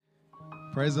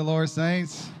Praise the Lord,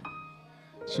 saints.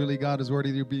 Truly, God is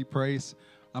worthy to be praised.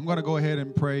 I'm going to go ahead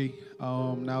and pray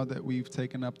now that we've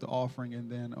taken up the offering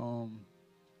and then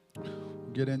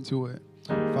get into it.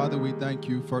 Father, we thank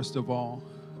you, first of all,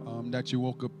 that you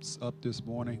woke us up this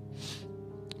morning,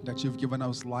 that you've given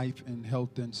us life and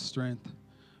health and strength,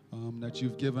 that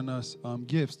you've given us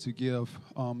gifts to give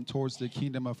towards the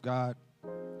kingdom of God.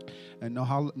 And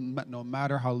no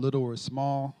matter how little or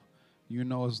small, you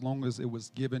know, as long as it was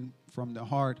given from the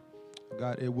heart,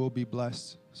 God, it will be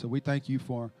blessed. So we thank you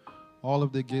for all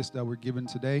of the gifts that were given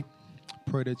today.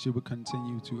 Pray that you would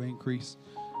continue to increase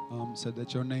so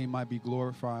that your name might be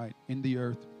glorified in the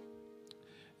earth,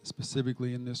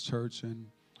 specifically in this church. And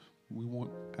we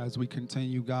want, as we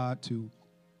continue, God, to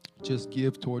just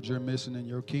give towards your mission and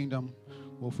your kingdom,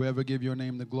 we'll forever give your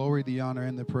name the glory, the honor,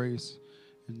 and the praise.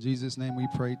 In Jesus' name we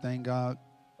pray. Thank God.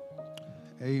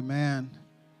 Amen.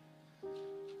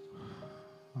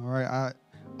 All right,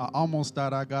 I almost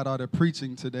thought I got out of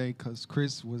preaching today because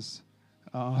Chris was,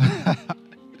 I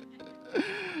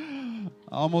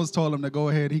almost told him to go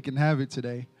ahead, he can have it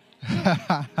today.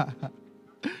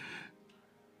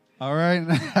 All right.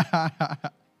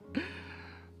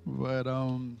 But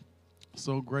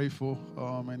so grateful,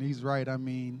 and he's right. I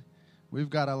mean, we've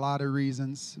got a lot of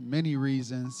reasons, many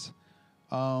reasons,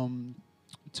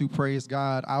 to praise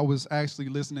God. I was actually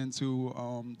listening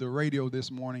to the radio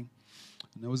this morning.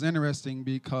 And it was interesting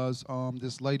because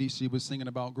this lady, she was singing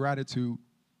about gratitude,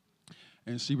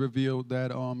 and she revealed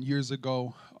that years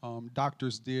ago,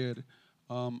 doctors did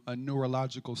a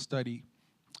neurological study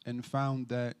and found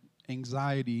that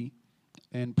anxiety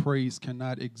and praise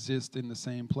cannot exist in the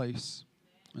same place.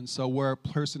 And so where a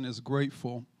person is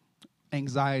grateful,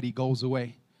 anxiety goes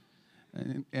away.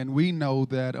 And we know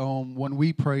that when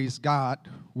we praise God,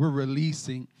 we're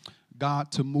releasing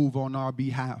God to move on our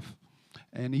behalf.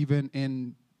 And even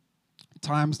in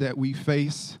times that we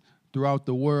face throughout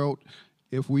the world,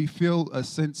 if we feel a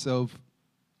sense of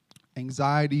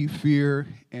anxiety, fear,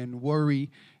 and worry,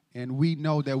 and we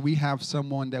know that we have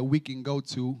someone that we can go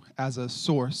to as a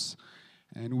source,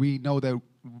 and we know that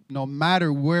no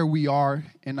matter where we are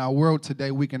in our world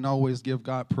today, we can always give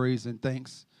God praise and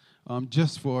thanks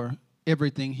just for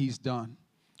everything he's done.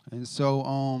 And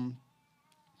so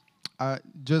I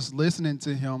just listening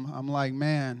to him, I'm like,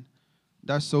 man,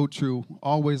 that's so true.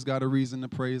 Always got a reason to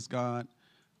praise God.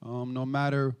 No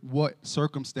matter what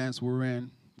circumstance we're in,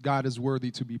 God is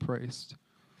worthy to be praised.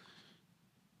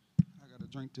 I got to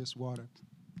drink this water.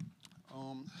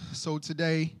 So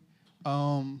today,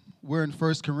 we're in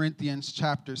 1 Corinthians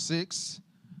chapter 6,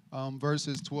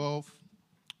 verses 12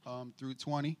 through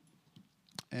 20.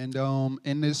 And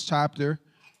in this chapter,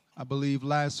 I believe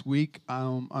last week,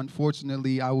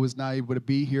 unfortunately, I was not able to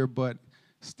be here, but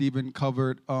Stephen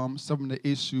covered some of the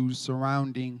issues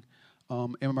surrounding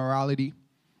immorality.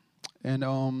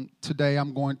 And today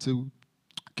I'm going to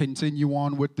continue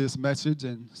on with this message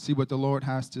and see what the Lord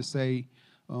has to say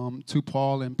to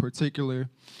Paul in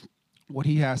particular, what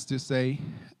he has to say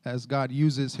as God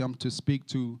uses him to speak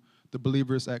to the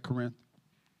believers at Corinth.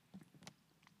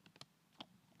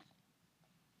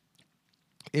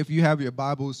 If you have your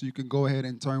Bibles, you can go ahead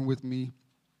and turn with me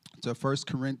to 1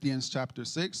 Corinthians chapter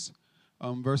 6.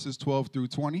 Verses 12 through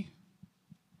 20.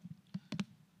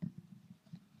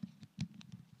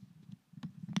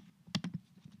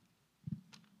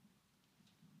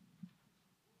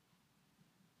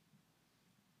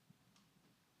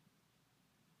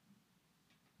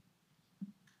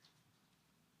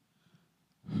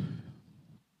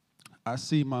 I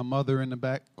see my mother in the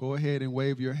back. Go ahead and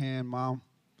wave your hand, Mom.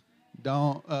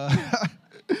 Don't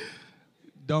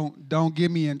don't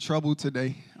get me in trouble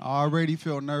today. I already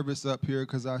feel nervous up here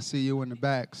because I see you in the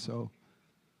back, so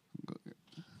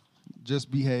just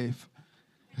behave.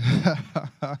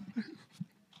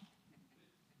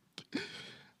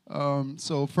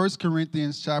 So 1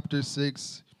 Corinthians chapter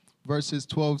 6, verses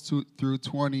 12 through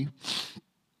 20.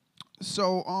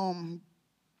 So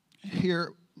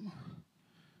here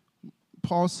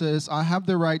Paul says, I have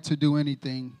the right to do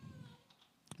anything,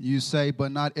 you say,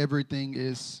 but not everything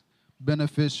is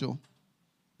beneficial.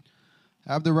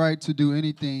 I have the right to do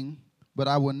anything, but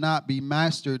I will not be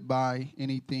mastered by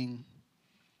anything.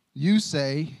 You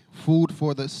say, food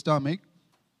for the stomach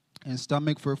and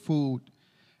stomach for food,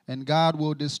 and God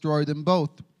will destroy them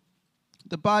both.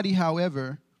 The body,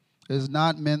 however, is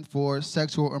not meant for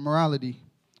sexual immorality,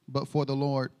 but for the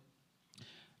Lord,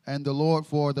 and the Lord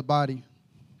for the body.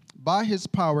 By his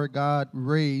power, God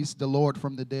raised the Lord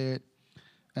from the dead,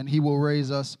 and he will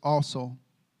raise us also.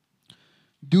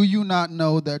 Do you not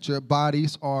know that your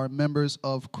bodies are members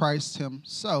of Christ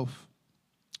himself?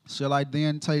 Shall I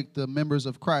then take the members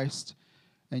of Christ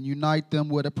and unite them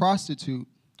with a prostitute?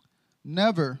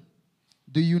 Never.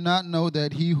 Do you not know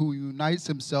that he who unites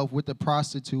himself with a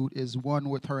prostitute is one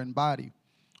with her in body?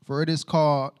 For it is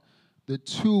called, the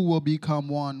two will become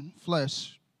one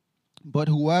flesh. But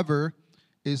whoever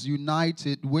is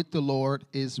united with the Lord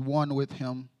is one with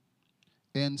him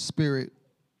in spirit.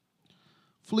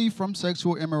 Flee from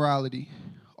sexual immorality.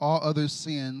 All other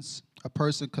sins a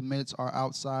person commits are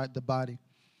outside the body.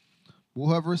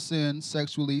 Whoever sins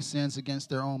sexually sins against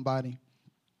their own body.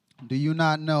 Do you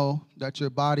not know that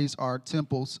your bodies are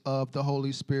temples of the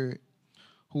Holy Spirit,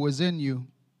 who is in you,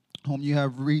 whom you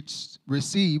have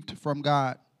received from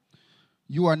God?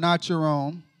 You are not your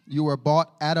own. You were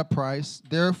bought at a price.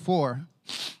 Therefore,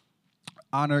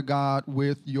 honor God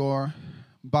with your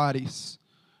bodies.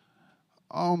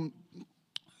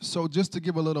 So just to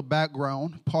give a little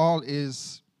background, Paul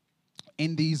is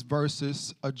in these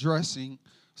verses addressing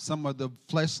some of the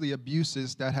fleshly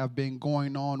abuses that have been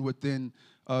going on within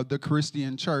the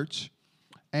Christian church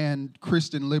and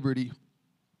Christian liberty.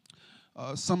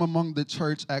 Some among the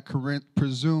church at Corinth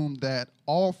presumed that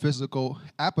all physical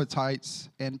appetites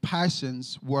and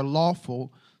passions were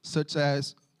lawful, such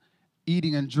as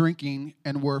eating and drinking,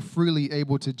 and were freely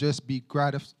able to just be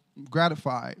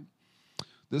gratified.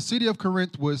 The city of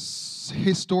Corinth was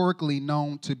historically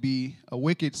known to be a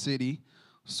wicked city,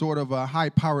 sort of a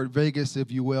high-powered Vegas,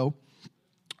 if you will.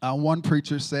 One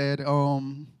preacher said,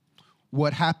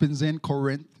 what happens in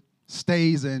Corinth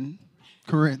stays in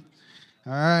Corinth.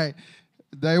 All right.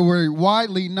 They were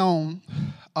widely known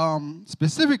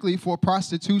specifically for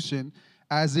prostitution,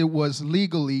 as it was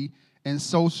legally and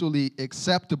socially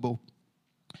acceptable.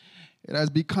 It has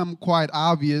become quite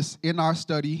obvious in our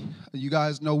study. You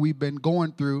guys know we've been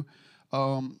going through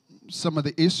some of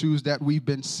the issues that we've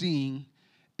been seeing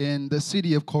in the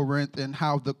city of Corinth and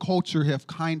how the culture have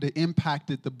kind of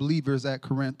impacted the believers at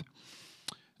Corinth.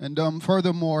 And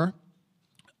furthermore,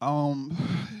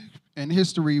 in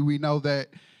history, we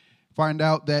find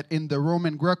out that in the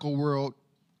Roman Greco world,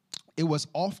 it was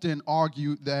often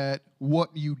argued that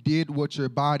what you did with your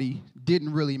body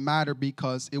didn't really matter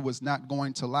because it was not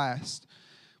going to last.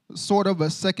 Sort of a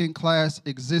second-class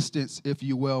existence, if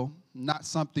you will, not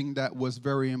something that was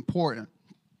very important.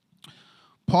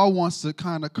 Paul wants to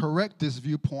kind of correct this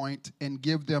viewpoint and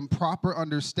give them proper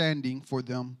understanding for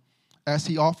them, as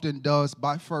he often does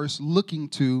by first looking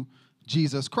to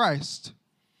Jesus Christ.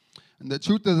 And the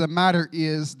truth of the matter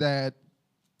is that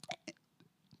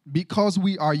because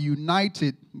we are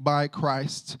united by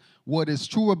Christ, what is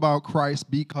true about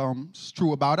Christ becomes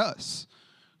true about us.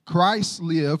 Christ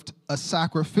lived a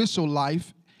sacrificial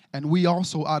life, and we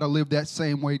also ought to live that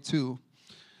same way too.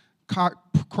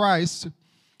 Christ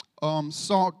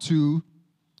sought to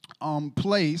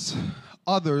place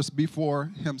others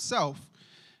before himself.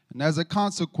 And as a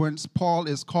consequence, Paul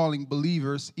is calling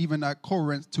believers, even at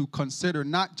Corinth, to consider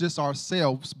not just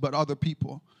ourselves, but other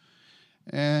people.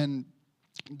 And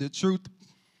the truth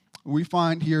we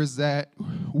find here is that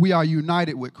we are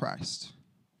united with Christ.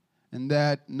 And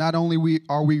that not only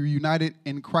are we united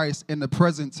in Christ in the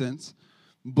present tense,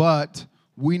 but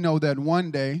we know that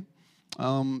one day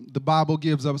the Bible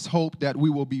gives us hope that we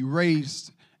will be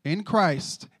raised in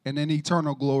Christ and in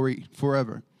eternal glory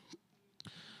forever.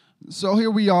 So here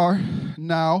we are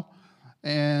now,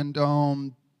 and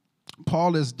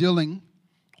Paul is dealing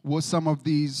with some of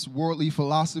these worldly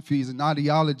philosophies and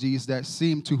ideologies that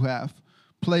seem to have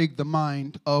plagued the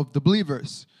mind of the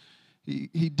believers.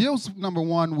 He deals, number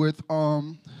one, with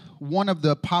one of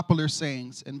the popular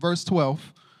sayings. In verse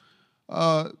 12,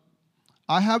 I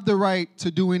have the right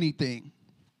to do anything,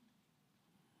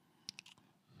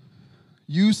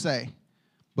 you say,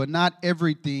 but not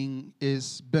everything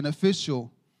is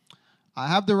beneficial. I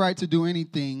have the right to do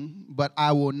anything, but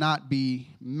I will not be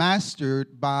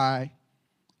mastered by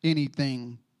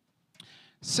anything.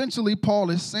 Essentially, Paul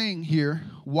is saying here,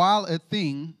 while a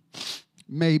thing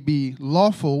may be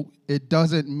lawful, it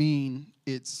doesn't mean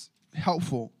it's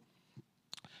helpful.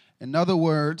 In other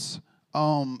words,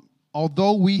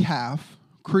 although we have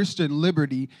Christian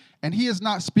liberty, and he is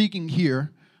not speaking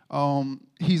here,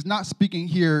 he's not speaking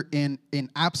here in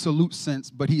absolute sense,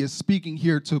 but he is speaking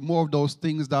here to more of those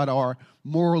things that are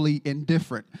morally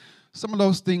indifferent. Some of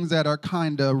those things that are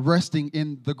kind of resting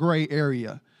in the gray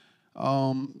area.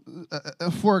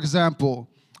 For example,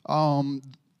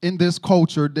 in this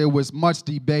culture, there was much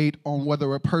debate on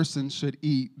whether a person should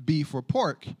eat beef or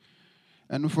pork.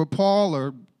 And for Paul,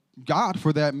 or God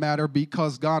for that matter,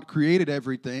 because God created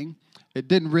everything, it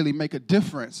didn't really make a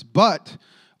difference. But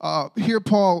here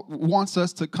Paul wants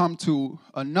us to come to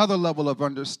another level of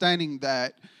understanding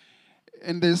that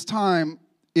in this time,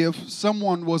 if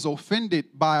someone was offended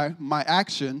by my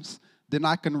actions, then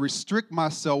I can restrict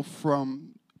myself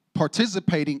from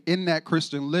participating in that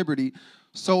Christian liberty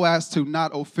so as to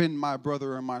not offend my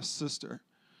brother or my sister.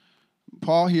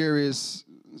 Paul here is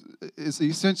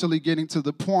essentially getting to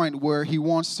the point where he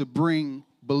wants to bring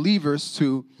believers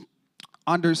to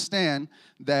understand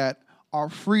that our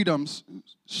freedoms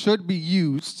should be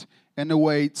used in a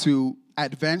way to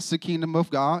advance the kingdom of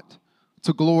God,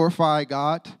 to glorify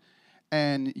God,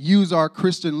 and use our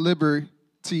Christian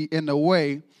liberty in a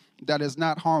way that is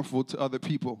not harmful to other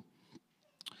people.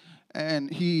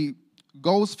 And he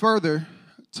goes further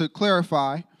to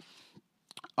clarify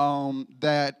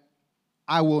that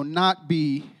I will not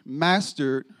be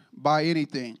mastered by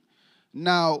anything.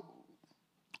 Now,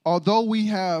 although we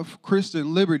have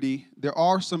Christian liberty, there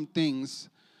are some things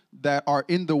that are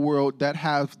in the world that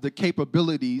have the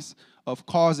capabilities of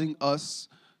causing us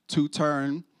to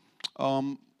turn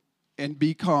and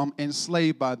become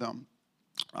enslaved by them.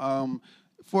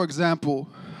 For example,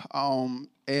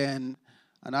 and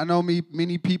I know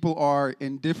many people are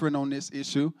indifferent on this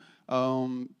issue,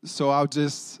 so I'll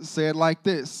just say it like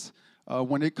this.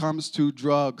 When it comes to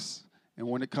drugs and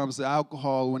when it comes to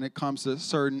alcohol, when it comes to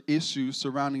certain issues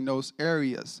surrounding those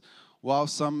areas, while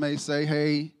some may say,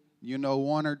 hey,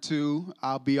 one or two,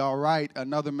 I'll be all right,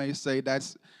 another may say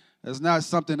that's not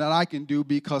something that I can do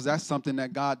because that's something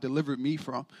that God delivered me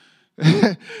from.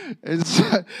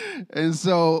 and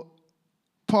so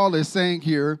Paul is saying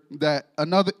here that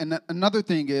another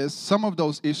thing is some of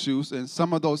those issues and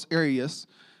some of those areas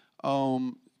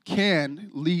can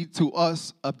lead to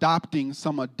us adopting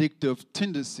some addictive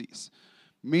tendencies,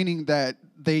 meaning that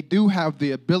they do have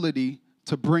the ability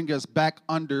to bring us back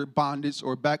under bondage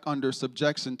or back under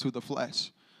subjection to the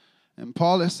flesh. And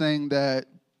Paul is saying that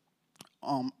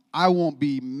I won't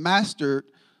be mastered,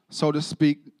 so to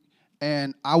speak,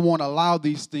 and I won't allow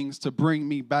these things to bring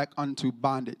me back unto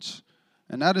bondage.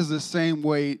 And that is the same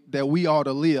way that we ought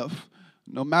to live.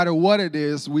 No matter what it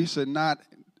is, we should not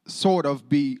sort of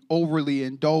be overly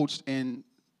indulged in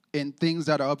things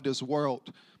that are of this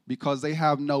world because they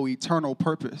have no eternal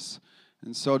purpose.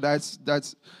 And so that's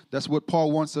what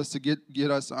Paul wants us to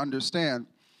get us to understand.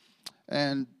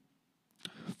 And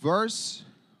let's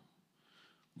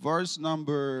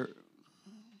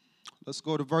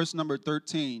go to verse number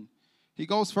 13. He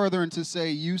goes further into say,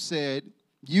 you say,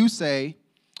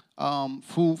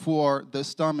 food for the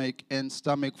stomach and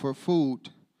stomach for food,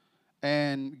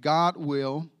 and God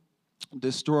will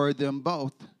destroy them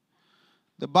both.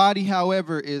 The body,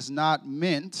 however, is not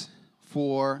meant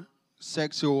for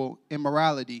sexual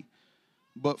immorality,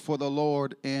 but for the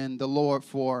Lord, and the Lord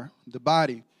for the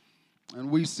body. And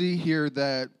we see here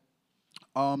that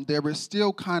there is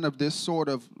still kind of this sort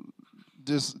of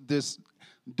this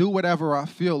do whatever I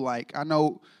feel like. I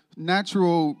know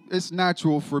it's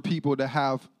natural for people to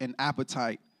have an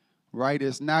appetite, right?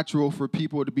 It's natural for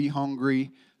people to be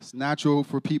hungry. It's natural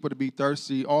for people to be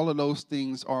thirsty. All of those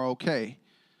things are okay.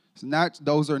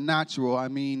 Those are natural. I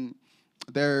mean,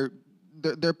 they're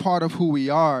part of who we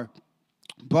are.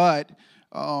 But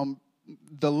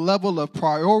the level of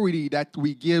priority that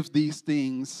we give these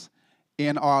things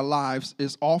in our lives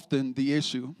is often the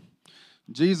issue.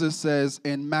 Jesus says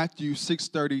in Matthew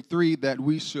 6:33 that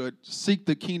we should seek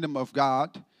the kingdom of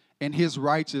God and his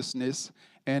righteousness,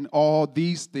 and all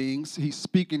these things, he's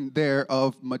speaking there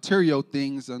of material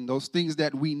things, and those things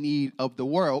that we need of the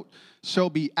world shall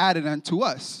be added unto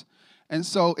us. And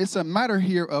so it's a matter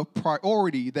here of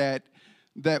priority, that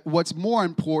what's more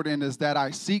important is that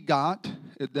I seek God,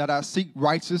 that I seek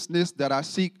righteousness, that I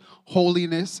seek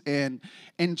holiness, and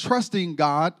in trusting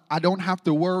God, I don't have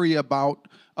to worry about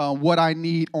what I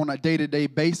need on a day-to-day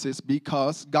basis,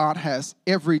 because God has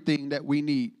everything that we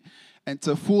need. And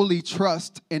to fully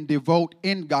trust and devote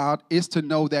in God is to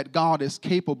know that God is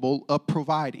capable of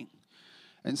providing.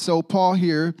 And so Paul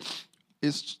here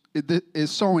is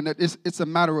showing that it's a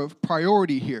matter of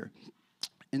priority here,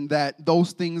 in that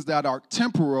those things that are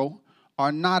temporal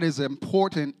are not as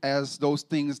important as those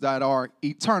things that are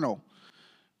eternal.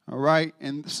 All right?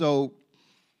 And so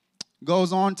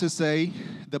goes on to say,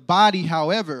 the body,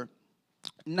 however,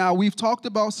 now we've talked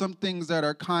about some things that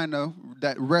are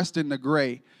that rest in the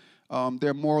gray.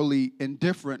 They're morally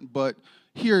indifferent, but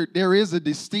here there is a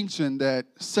distinction that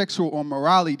sexual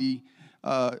immorality,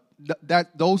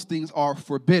 that those things are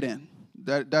forbidden.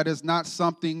 That is not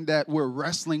something that we're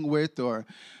wrestling with, or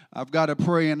I've got to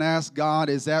pray and ask God,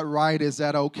 is that right? Is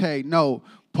that okay? No,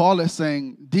 Paul is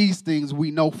saying these things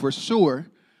we know for sure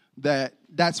that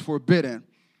that's forbidden.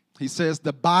 He says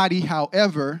the body,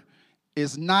 however,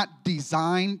 is not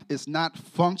designed, is not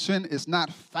functioned, is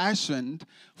not fashioned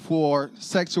for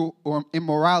sexual or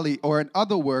immorality, or in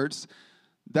other words,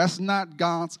 that's not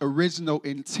God's original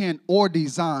intent or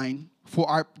design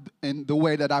for in the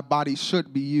way that our body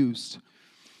should be used.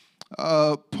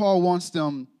 Paul wants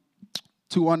them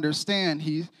to understand.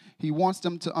 He wants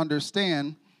them to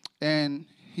understand, and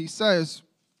he says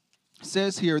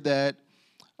here that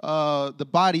the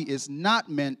body is not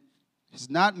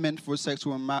meant for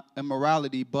sexual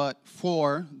immorality, but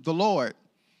for the Lord.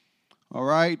 All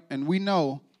right? And we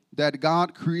know that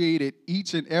God created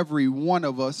each and every one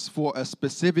of us for a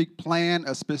specific plan,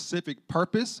 a specific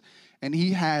purpose, and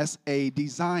he has a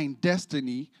designed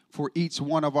destiny for each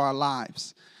one of our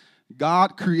lives.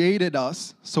 God created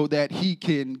us so that he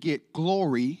can get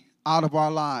glory out of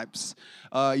our lives.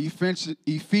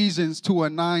 Ephesians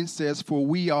 2:9 says, "For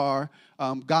we are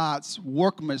God's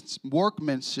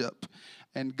workmanship."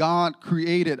 And God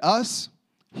created us.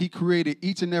 He created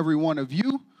each and every one of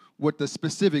you with a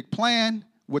specific plan,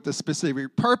 with a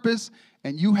specific purpose,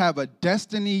 and you have a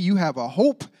destiny, you have a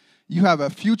hope, you have a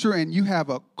future, and you have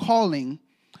a calling,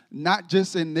 not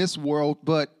just in this world,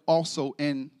 but also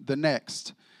in the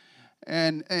next.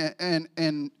 And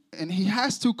he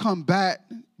has to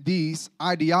combat these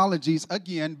ideologies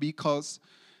again because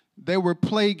they were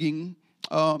plaguing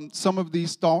some of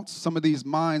these thoughts, some of these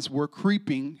minds were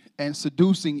creeping and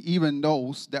seducing even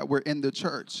those that were in the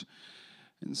church.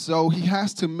 And so he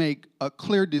has to make a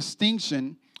clear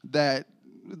distinction that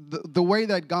the way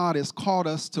that God has called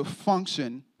us to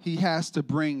function, he has to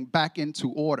bring back into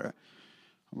order,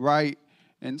 right?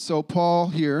 And so Paul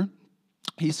here,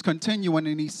 he's continuing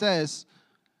and he says,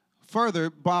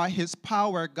 "Further, by his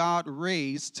power, God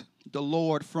raised the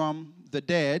Lord from the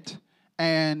dead,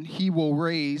 and he will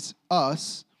raise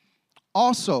us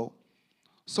also."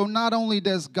 So not only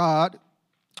does God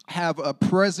have a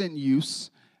present use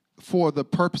for the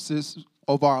purposes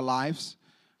of our lives,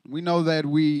 we know that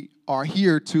we are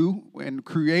here to and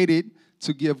created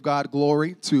to give God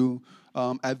glory, to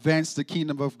advance the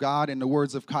kingdom of God, in the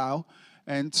words of Kyle,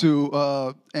 and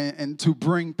to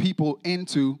bring people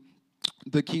into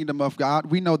the kingdom of God.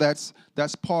 We know that's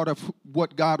part of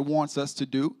what God wants us to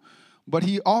do. But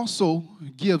he also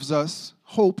gives us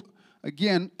hope,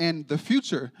 again, in the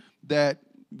future, that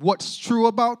what's true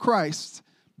about Christ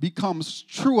becomes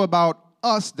true about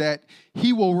us, that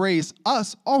he will raise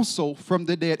us also from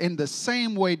the dead in the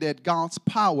same way that God's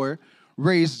power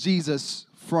raised Jesus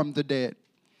from the dead.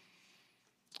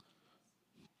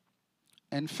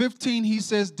 And 15, he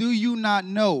says, "Do you not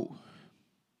know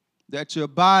that your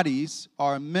bodies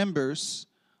are members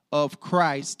of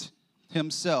Christ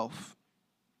himself?"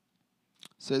 It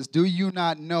says, "Do you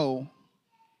not know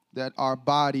that our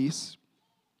bodies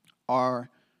are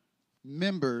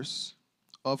members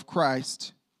of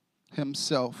Christ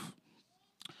himself?"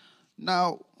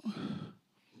 Now,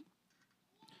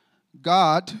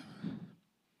 God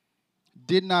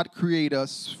did not create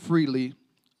us freely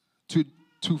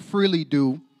to freely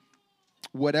do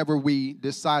whatever we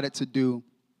decided to do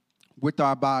with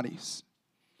our bodies.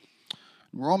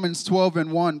 Romans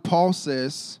 12:1, Paul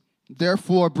says,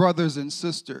 "Therefore, brothers and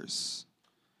sisters,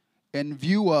 in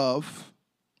view of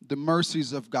the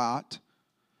mercies of God,"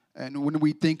 and when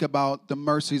we think about the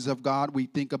mercies of God, we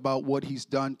think about what he's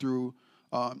done through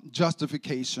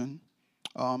justification,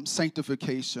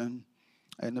 sanctification,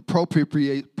 and the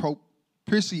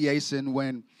propitiation,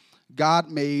 when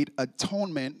God made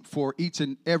atonement for each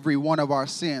and every one of our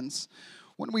sins.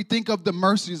 When we think of the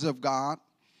mercies of God,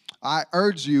 I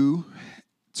urge you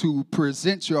to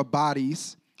present your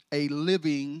bodies a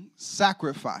living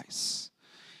sacrifice.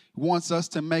 He wants us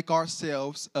to make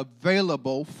ourselves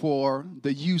available for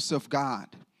the use of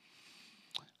God.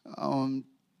 And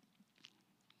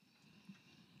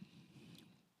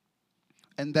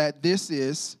that this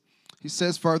is, he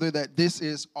says further, that this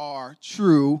is our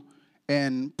true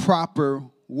and proper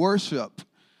worship.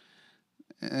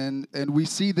 And we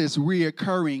see this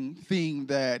reoccurring thing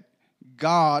that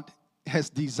God has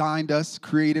designed us,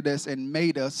 created us, and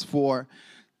made us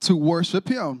to worship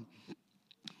him.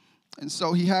 And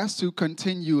so he has to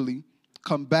continually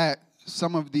combat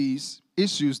some of these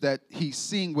issues that he's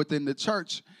seeing within the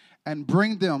church and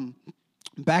bring them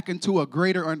back into a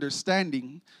greater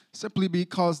understanding, simply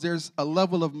because there's a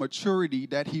level of maturity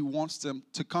that he wants them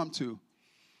to come to.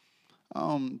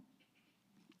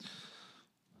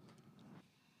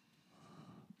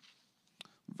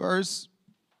 Verse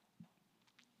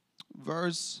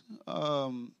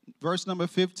number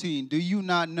 15, "Do you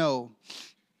not know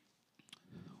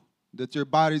that your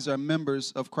bodies are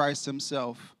members of Christ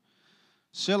himself?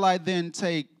 Shall I then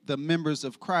take the members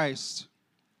of Christ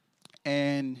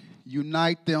and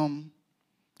unite them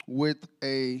with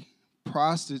a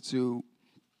prostitute.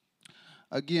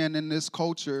 Again, in this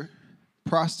culture,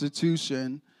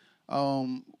 prostitution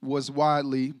was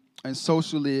widely and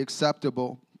socially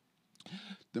acceptable.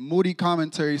 The Moody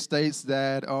commentary states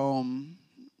that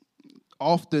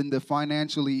often the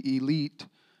financially elite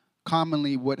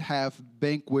commonly would have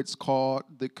banquets called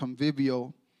the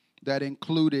convivial that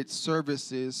included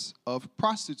services of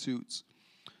prostitutes.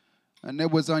 And it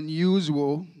was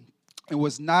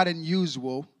not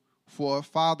unusual for a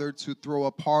father to throw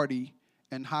a party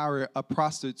and hire a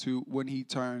prostitute when he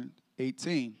turned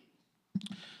 18.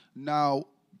 Now,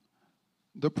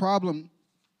 the problem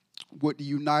with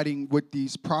uniting with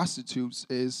these prostitutes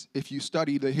is, if you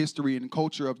study the history and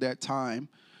culture of that time,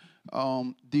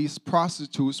 these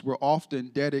prostitutes were often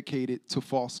dedicated to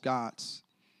false gods.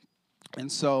 And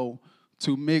so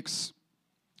to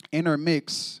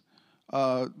intermix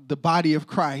the body of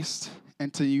Christ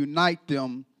and to unite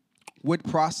them with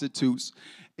prostitutes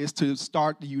is to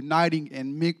start uniting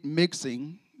and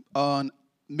mixing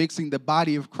the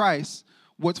body of Christ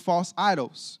with false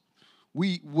idols.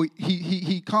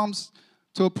 He comes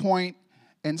to a point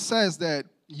and says that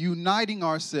uniting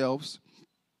ourselves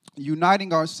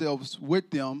with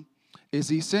them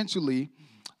is essentially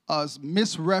us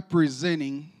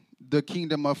misrepresenting the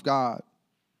kingdom of God.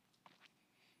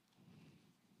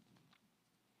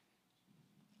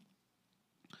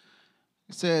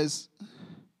 It says,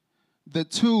 the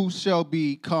two shall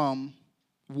become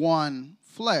one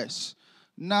flesh.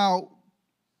 Now,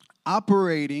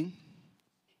 operating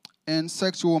in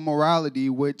sexual morality,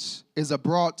 which is a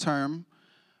broad term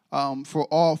for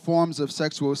all forms of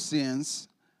sexual sins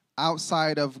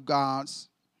outside of God's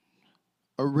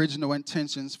original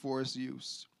intentions for its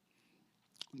use.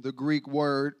 The Greek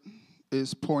word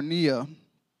is porneia.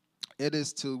 It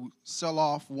is to sell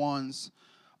off one's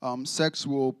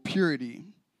sexual purity.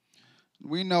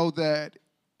 We know that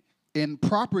in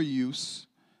proper use,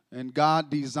 and God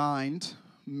designed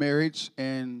marriage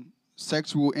and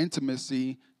sexual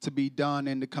intimacy to be done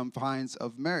in the confines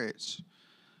of marriage.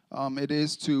 It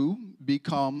is to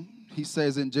become, he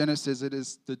says in Genesis, it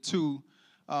is the two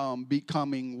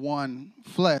becoming one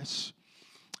flesh.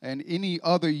 And any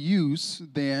other use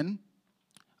then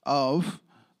of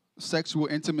sexual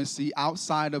intimacy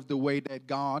outside of the way that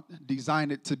God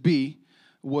designed it to be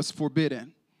was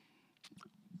forbidden.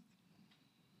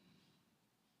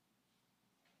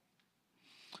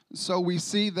 So we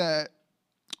see that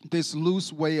this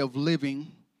loose way of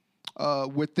living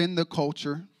within the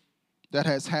culture that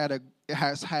has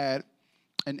had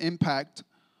an impact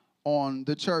on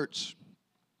the church.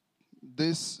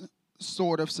 This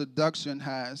sort of seduction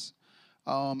has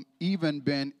even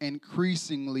been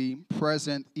increasingly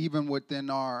present even within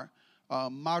our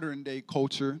modern day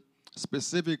culture,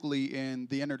 specifically in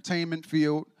the entertainment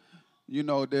field. You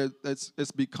know,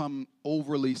 it's become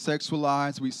overly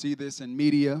sexualized. We see this in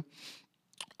media.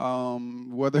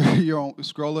 Whether you're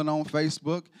scrolling on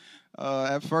Facebook,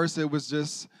 at first it was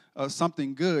just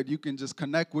something good. You can just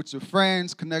connect with your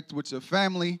friends, connect with your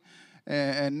family,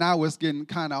 and now it's getting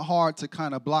kind of hard to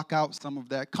kind of block out some of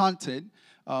that content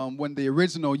when the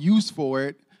original use for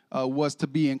it was to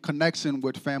be in connection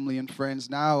with family and friends.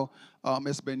 Now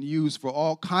it's been used for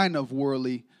all kind of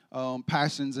worldly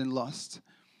passions and lust.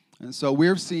 And so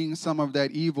we're seeing some of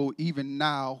that evil even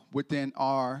now within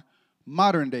our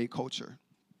modern day culture.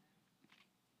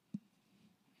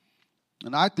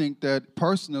 And I think that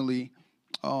personally,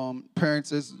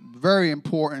 parents, it's very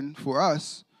important for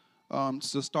us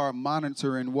to start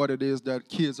monitoring what it is that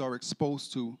kids are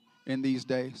exposed to in these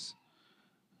days.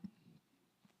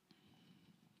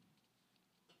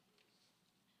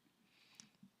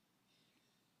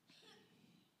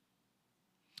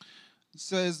 It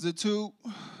says the two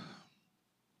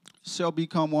shall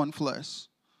become one flesh.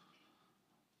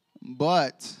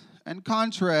 But, in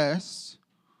contrast,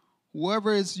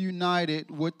 whoever is united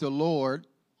with the Lord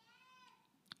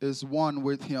is one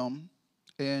with him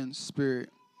in spirit.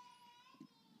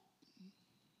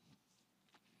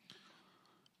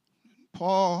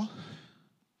 Paul,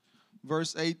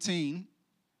 verse 18,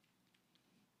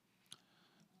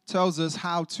 tells us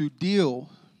how to deal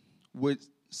with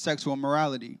sexual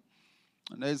morality.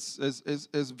 And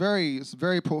it's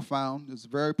very profound, it's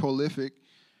very prolific,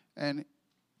 and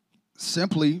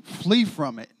simply flee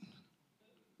from it.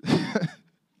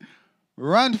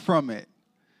 Run from it.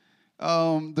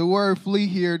 The word flee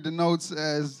here denotes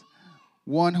as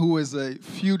one who is a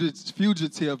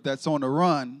fugitive that's on the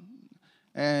run,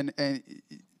 and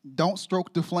don't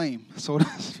stroke the flame, so to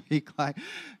speak. Like,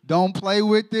 don't play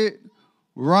with it,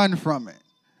 run from it.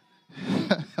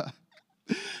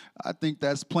 I think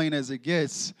that's plain as it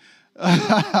gets.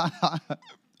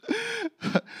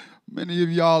 Many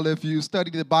of y'all, if you study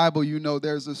the Bible, you know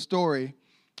there's a story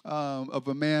of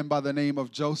a man by the name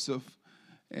of Joseph,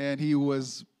 and he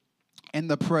was in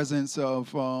the presence of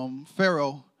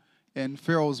Pharaoh, and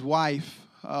Pharaoh's wife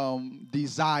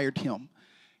desired him.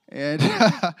 And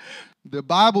the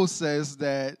Bible says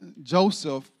that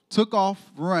Joseph took off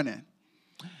running.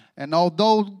 And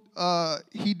although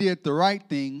he did the right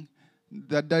thing,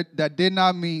 that did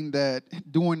not mean that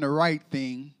doing the right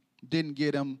thing didn't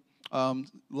get him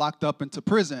locked up into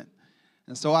prison.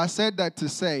 And so I said that to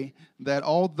say that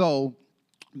although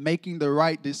making the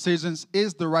right decisions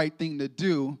is the right thing to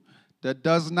do, that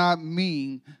does not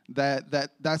mean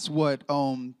that's what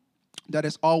that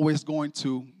is always going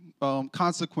to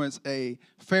consequence a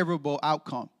favorable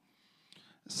outcome.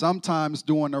 Sometimes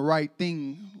doing the right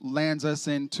thing lands us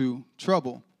into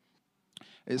trouble,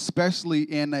 especially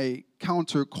in a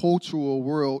countercultural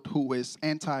world who is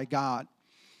anti-God.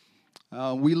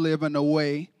 We live in a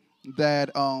way that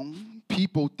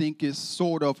people think is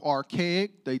sort of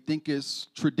archaic. They think it's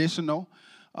traditional.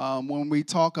 When we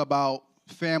talk about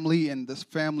family and this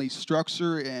family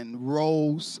structure and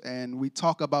roles, and we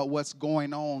talk about what's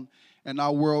going on in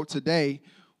our world today,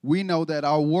 we know that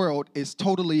our world is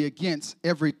totally against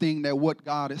everything that what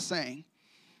God is saying.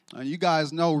 You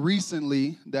guys know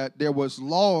recently that there was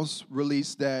laws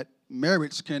released that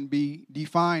marriage can be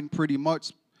defined pretty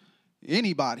much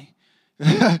anybody.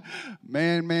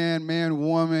 Man,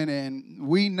 woman, and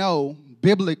we know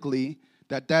biblically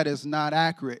that that is not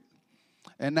accurate.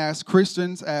 And as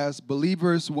Christians, as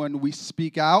believers, when we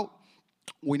speak out,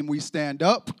 when we stand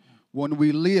up, when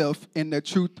we live in the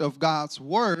truth of God's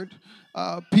word,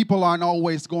 people aren't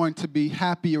always going to be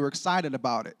happy or excited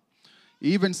about it.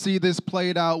 You even see this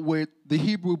played out with the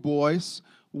Hebrew boys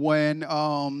when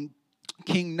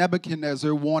King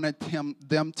Nebuchadnezzar wanted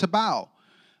them to bow.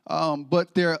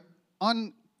 But their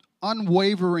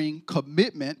unwavering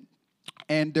commitment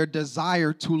and their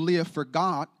desire to live for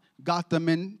God got them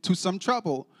into some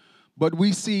trouble. But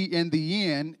we see in the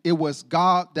end, it was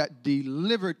God that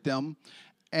delivered them,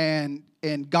 and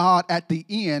God at the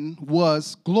end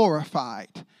was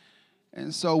glorified.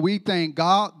 And so we thank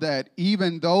God that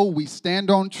even though we stand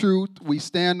on truth, we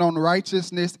stand on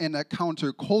righteousness in a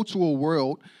countercultural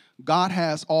world, God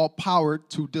has all power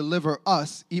to deliver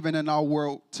us even in our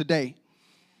world today.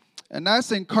 And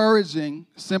that's encouraging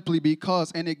simply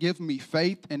because, and it gives me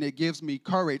faith and it gives me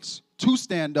courage to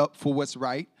stand up for what's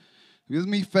right. It gives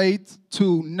me faith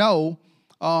to know,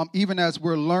 even as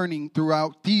we're learning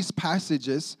throughout these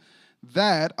passages,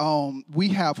 that we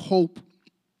have hope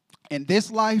in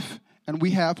this life and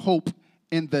we have hope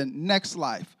in the next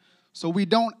life. So we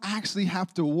don't actually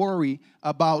have to worry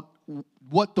about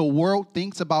what the world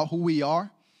thinks about who we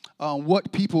are,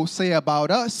 what people say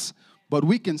about us, but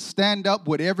we can stand up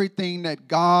with everything that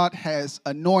God has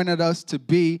anointed us to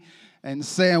be and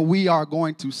saying we are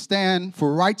going to stand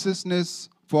for righteousness,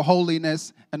 for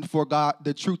holiness, and for God,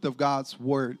 the truth of God's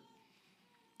word.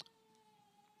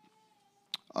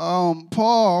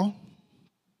 Paul,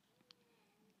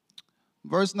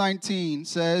 verse 19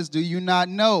 says, do you not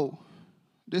know?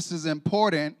 This is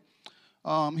important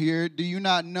here. Do you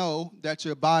not know that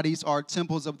your bodies are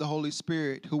temples of the Holy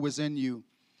Spirit who is in you,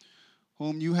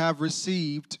 whom you have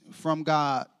received from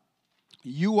God?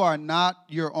 You are not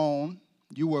your own.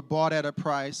 You were bought at a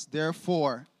price.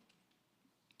 Therefore,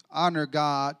 honor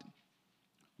God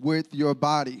with your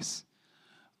bodies.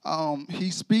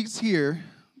 He speaks here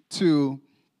to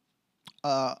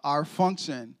our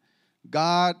function.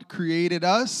 God created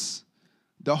us.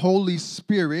 The Holy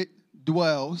Spirit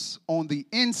dwells on the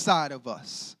inside of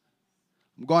us.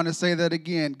 I'm going to say that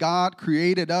again. God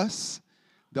created us.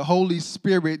 The Holy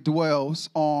Spirit dwells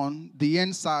on the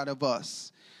inside of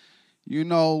us. You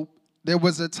know, there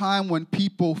was a time when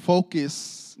people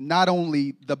focus not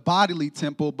only the bodily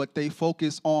temple, but they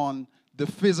focus on the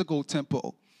physical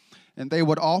temple. And they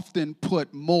would often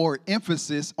put more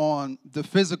emphasis on the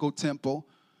physical temple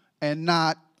and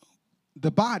not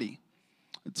the body,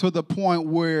 to the point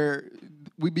where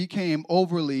we became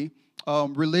overly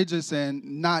religious and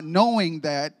not knowing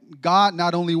that God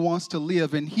not only wants to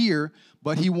live in here,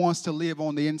 but he wants to live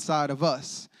on the inside of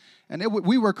us. And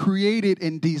we were created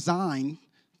and designed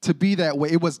to be that way.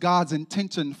 It was God's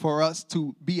intention for us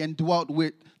to be indwelt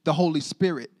with the Holy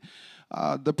Spirit.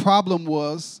 The problem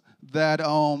was that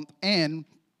in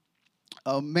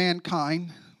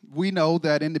mankind, we know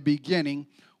that in the beginning,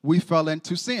 we fell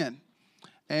into sin.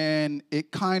 And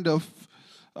it kind of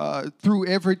threw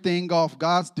everything off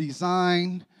God's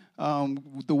design,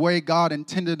 the way God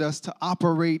intended us to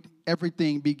operate,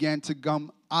 everything began to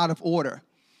come out of order.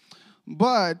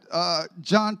 But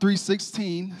John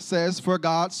 3:16 says, "For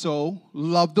God so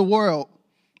loved the world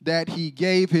that he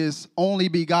gave his only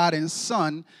begotten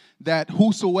Son, that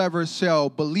whosoever shall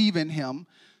believe in him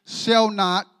shall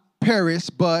not perish,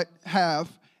 but have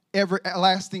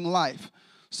everlasting life."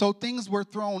 So things were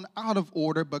thrown out of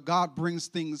order, but God brings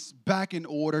things back in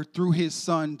order through his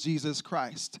Son, Jesus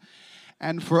Christ.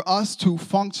 And for us to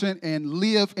function and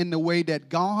live in the way that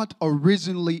God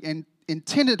originally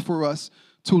intended for us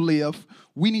to live,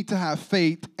 we need to have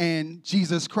faith in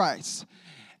Jesus Christ.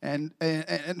 And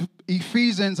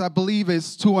Ephesians, I believe,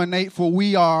 is 2:8, "For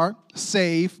we are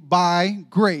saved by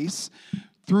grace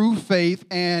through faith,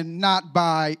 and not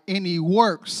by any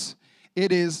works.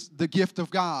 It is the gift of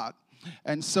God."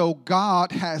 And so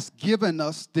God has given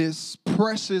us this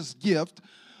precious gift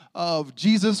of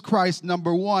Jesus Christ,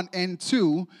 number one, and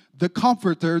two, the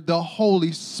Comforter, the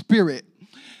Holy Spirit.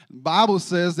 The Bible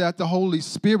says that the Holy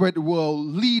Spirit will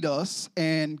lead us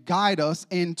and guide us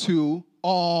into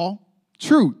all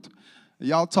truth.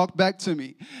 Y'all talk back to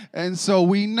me. And so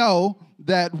we know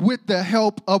that with the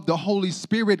help of the Holy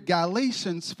Spirit,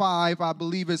 Galatians 5, I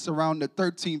believe it's around the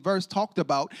 13th verse, talked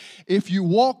about, if you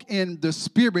walk in the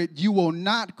Spirit, you will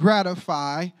not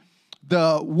gratify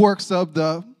the works of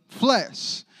the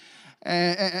flesh.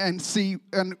 And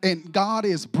God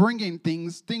is bringing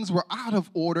things were out of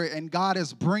order, and God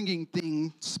is bringing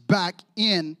things back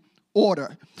in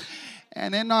order.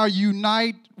 And in our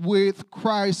unite with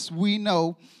Christ, we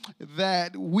know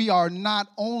that we are not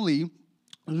only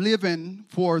living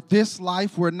for this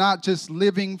life, we're not just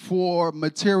living for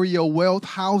material wealth,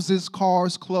 houses,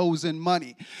 cars, clothes, and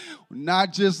money. We're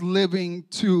not just living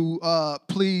to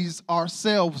please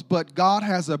ourselves, but God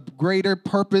has a greater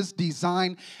purpose,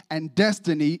 design, and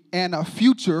destiny, and a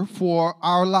future for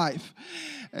our life.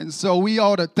 And so we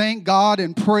ought to thank God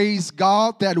and praise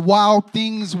God that while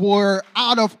things were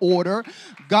out of order,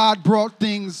 God brought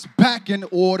things back in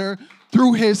order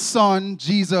through his Son,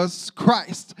 Jesus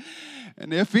Christ.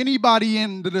 And if anybody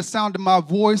in the sound of my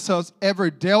voice has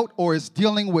ever dealt or is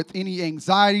dealing with any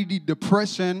anxiety,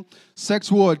 depression,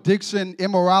 sexual addiction,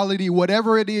 immorality,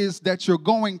 whatever it is that you're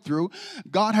going through,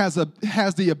 God has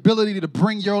the ability to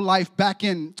bring your life back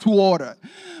into order.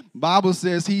 Bible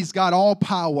says he's got all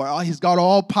power. He's got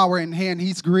all power in hand.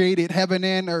 He's created heaven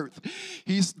and earth.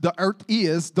 The earth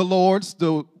is the Lord's,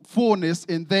 the fullness,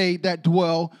 and they that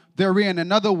dwell therein.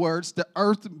 In other words, the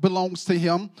earth belongs to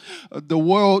him, the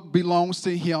world belongs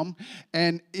to him,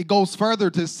 and it goes further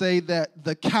to say that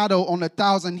the cattle on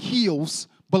 1,000 hills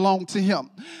belong to him.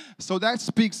 So that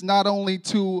speaks not only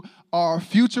to our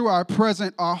future, our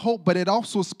present, our hope, but it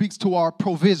also speaks to our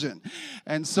provision.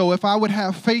 And so if I would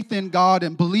have faith in God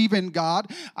and believe in God,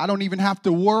 I don't even have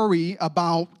to worry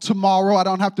about tomorrow. I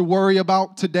don't have to worry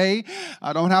about today.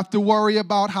 I don't have to worry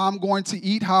about how I'm going to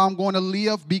eat, how I'm going to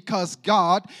live, because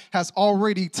God has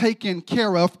already taken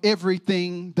care of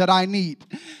everything that I need.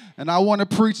 And I want to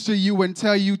preach to you and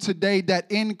tell you today that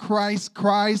in Christ,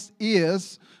 Christ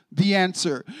is the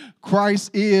answer.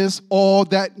 Christ is all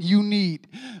that you need.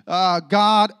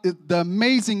 God, the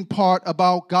amazing part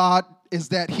about God is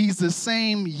that he's the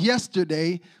same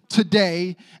yesterday,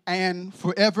 today, and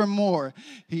forevermore.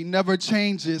 He never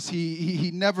changes.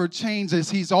 He never changes.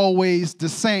 He's always the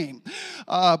same.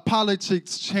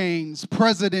 Politics change,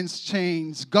 presidents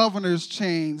change, governors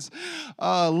change,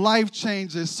 life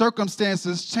changes,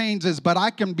 circumstances changes, but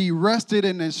I can be rested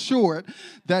and assured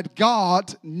that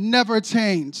God never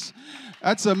changed.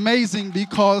 That's amazing,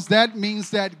 because that means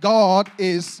that God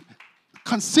is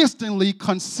consistently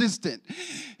consistent.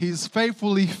 He's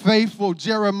faithfully faithful.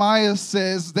 Jeremiah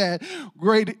says that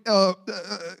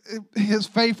his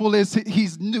faithfulness,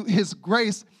 he's new, his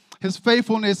grace, his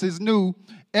faithfulness is new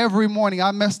every morning.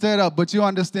 I messed that up, but you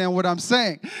understand what I'm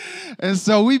saying. And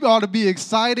so we ought to be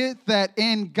excited that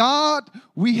in God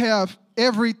we have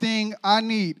everything I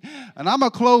need. And I'm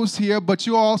going to close here, but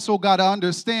you also got to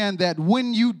understand that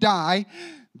when you die,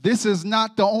 this is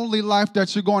not the only life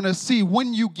that you're going to see.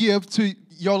 When you give to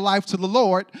your life to the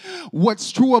Lord,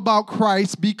 what's true about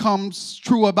Christ becomes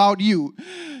true about you.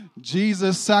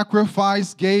 Jesus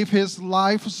sacrificed, gave his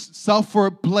life,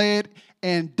 suffered, bled,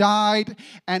 and died,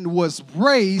 and was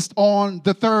raised on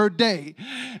the third day.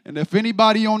 And if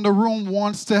anybody on the room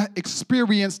wants to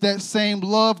experience that same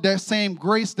love, that same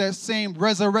grace, that same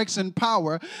resurrection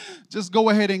power, just go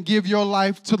ahead and give your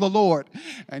life to the Lord.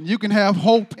 And you can have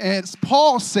hope. As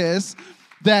Paul says,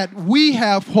 that we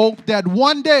have hope that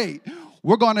one day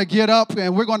we're going to get up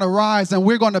and we're going to rise and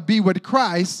we're going to be with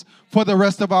Christ for the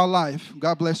rest of our life.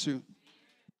 God bless you.